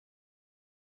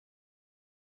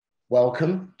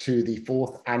Welcome to the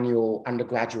 4th Annual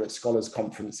Undergraduate Scholars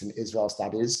Conference in Israel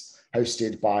Studies,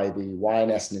 hosted by the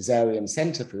Zionist Nazarian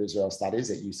Center for Israel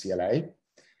Studies at UCLA.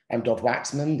 I'm Dov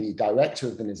Waxman, the Director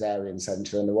of the Nazarian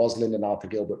Center and the Rosalind and Arthur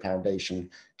Gilbert Foundation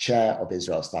Chair of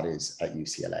Israel Studies at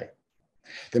UCLA.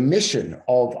 The mission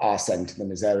of our center, the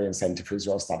Nazarian Center for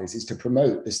Israel Studies, is to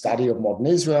promote the study of modern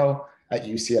Israel at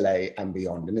UCLA and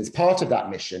beyond. And as part of that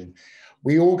mission,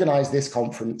 we organize this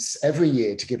conference every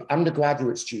year to give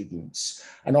undergraduate students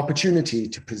an opportunity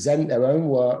to present their own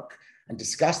work and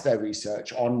discuss their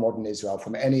research on modern Israel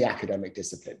from any academic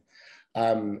discipline.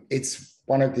 It's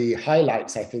one of the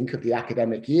highlights, I think, of the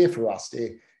academic year for us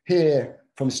to hear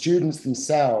from students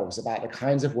themselves about the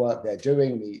kinds of work they're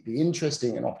doing, the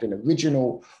interesting and often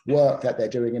original work that they're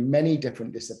doing in many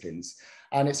different disciplines.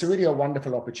 And it's really a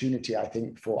wonderful opportunity, I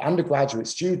think, for undergraduate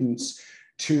students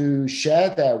to share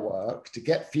their work, to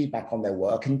get feedback on their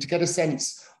work, and to get a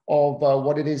sense of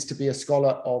what it is to be a scholar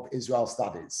of Israel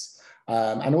studies,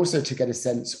 and also to get a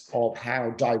sense of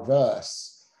how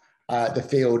diverse the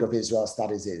field of Israel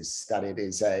studies is, that it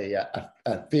is a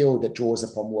field that draws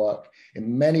upon work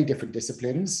in many different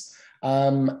disciplines,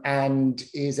 and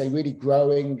is a really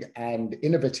growing and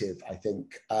innovative, I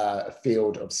think,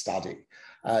 field of study.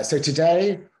 So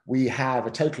today we have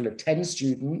a total of 10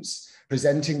 students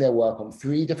presenting their work on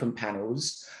 3 different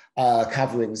panels,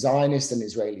 covering Zionist and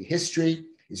Israeli history,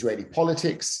 Israeli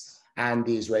politics, and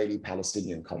the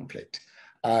Israeli-Palestinian conflict.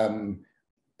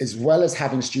 As well as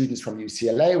having students from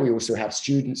UCLA, we also have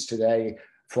students today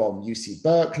from UC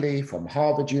Berkeley, from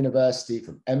Harvard University,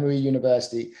 from Emory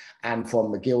University, and from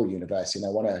McGill University. And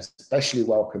I want to especially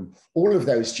welcome all of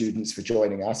those students for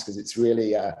joining us, because it's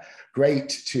really great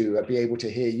to be able to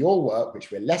hear your work,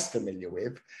 which we're less familiar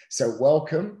with. So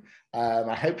welcome.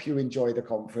 I hope you enjoy the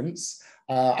conference.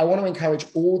 I want to encourage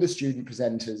all the student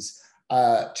presenters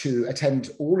to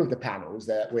attend all of the panels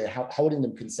that we're holding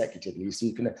them consecutively. So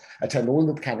you can attend all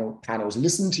of the panels,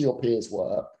 listen to your peers'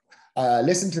 work,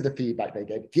 listen to the feedback they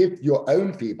give your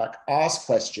own feedback, ask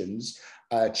questions,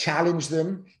 challenge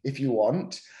them if you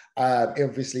want,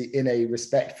 obviously in a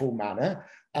respectful manner,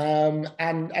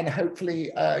 and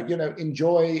hopefully,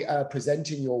 enjoy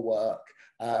presenting your work.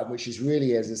 Which is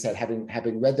really, as I said,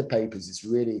 having read the papers, it's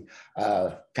really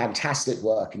fantastic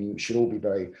work, and you should all be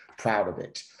very proud of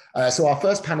it. So our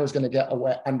first panel is going to get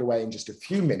underway in just a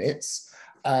few minutes.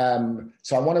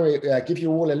 So I want to give you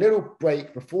all a little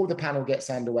break before the panel gets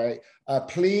underway.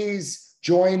 Please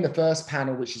join the first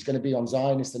panel, which is going to be on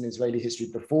Zionist and Israeli history,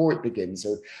 before it begins.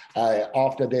 So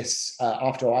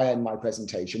after I end my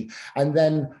presentation, and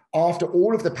then after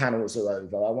all of the panels are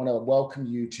over, I want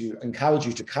to encourage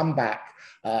you to come back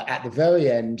at the very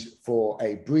end for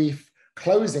a brief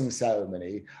closing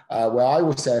ceremony where I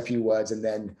will say a few words, and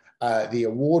then the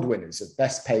award winners of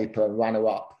Best Paper and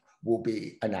Runner-Up will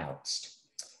be announced.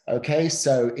 Okay,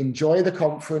 so enjoy the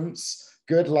conference.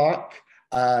 Good luck.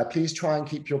 Please try and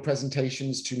keep your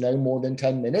presentations to no more than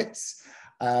 10 minutes.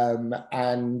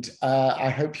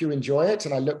 I hope you enjoy it,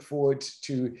 and I look forward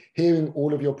to hearing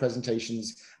all of your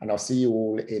presentations, and I'll see you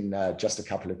all in just a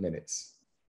couple of minutes.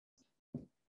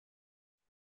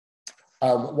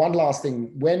 One last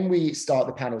thing, when we start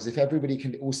the panels, if everybody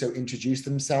can also introduce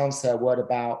themselves, say a word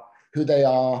about who they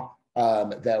are,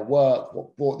 their work,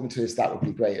 what brought them to us, that would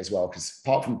be great as well, because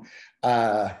apart from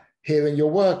hearing your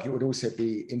work, it would also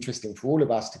be interesting for all of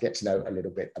us to get to know a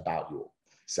little bit about you all.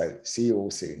 So see you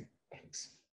all soon. Thanks.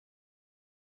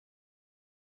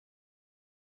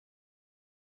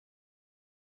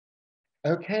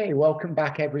 Okay, welcome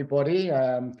back, everybody.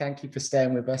 Thank you for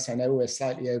staying with us. I know we're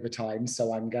slightly over time,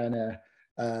 so I'm going to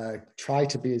try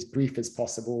to be as brief as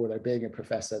possible, although being a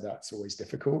professor, that's always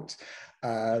difficult.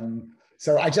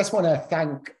 So I just want to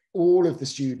thank all of the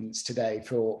students today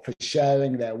for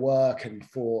sharing their work and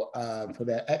for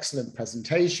their excellent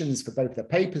presentations, for both the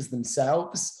papers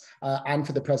themselves and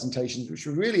for the presentations, which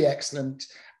were really excellent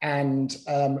and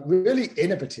really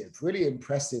innovative, really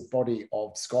impressive body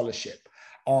of scholarship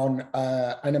on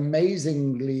an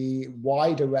amazingly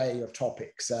wide array of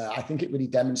topics. I think it really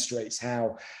demonstrates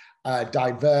how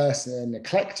diverse and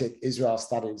eclectic Israel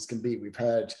studies can be. We've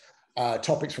heard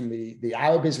topics from the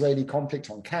Arab-Israeli conflict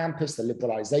on campus, the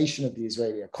liberalization of the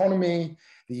Israeli economy,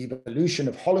 the evolution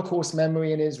of Holocaust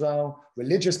memory in Israel,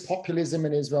 religious populism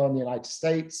in Israel and the United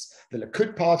States, the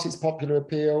Likud Party's popular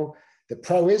appeal, the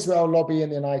pro-Israel lobby in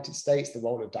the United States, the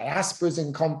role of diasporas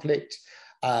in conflict,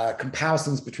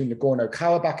 comparisons between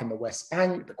Nagorno-Karabakh and the West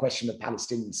Bank, the question of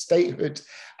Palestinian statehood,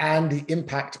 and the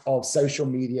impact of social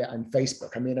media and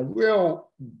Facebook. I mean, a real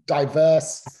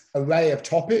diverse array of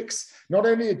topics, not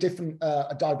only a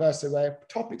diverse array of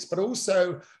topics, but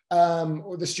also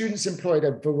the students employed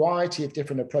a variety of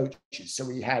different approaches. So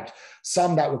we had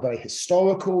some that were very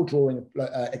historical, drawing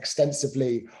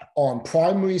extensively on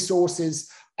primary sources,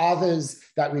 others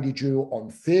that really drew on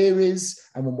theories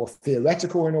and were more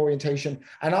theoretical in orientation,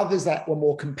 and others that were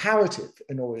more comparative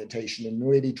in orientation and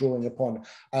really drawing upon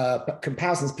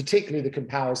comparisons, particularly the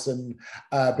comparison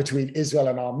between Israel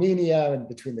and Armenia and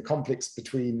between the conflicts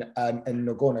between in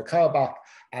Nagorno-Karabakh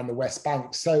and the West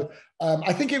Bank. So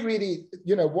I think it really,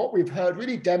 what we've heard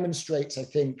really demonstrates, I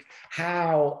think,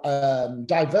 how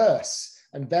diverse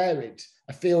and varied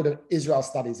a field of Israel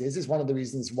studies is one of the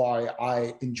reasons why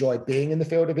I enjoy being in the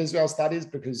field of Israel studies,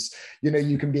 because,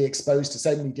 you can be exposed to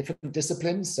so many different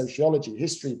disciplines: sociology,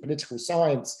 history, political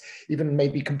science, even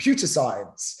maybe computer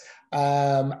science.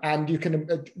 And you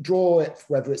can draw it,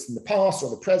 whether it's in the past or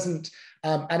the present,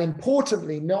 and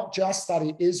importantly, not just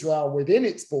study Israel within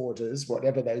its borders,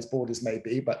 whatever those borders may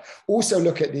be, but also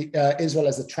look at Israel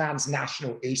as a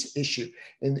transnational issue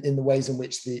in the ways in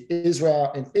which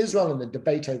Israel and the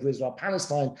debate over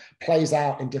Israel-Palestine plays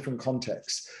out in different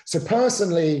contexts. So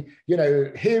personally,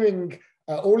 hearing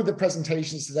all of the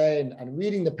presentations today and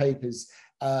reading the papers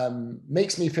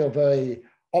makes me feel very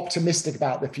optimistic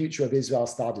about the future of Israel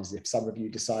studies if some of you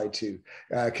decide to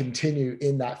continue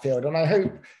in that field. And I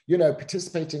hope,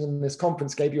 participating in this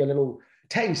conference gave you a little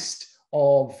taste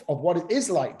of what it is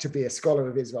like to be a scholar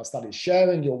of Israel studies,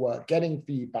 sharing your work, getting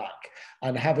feedback,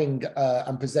 and having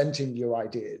and presenting your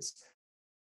ideas.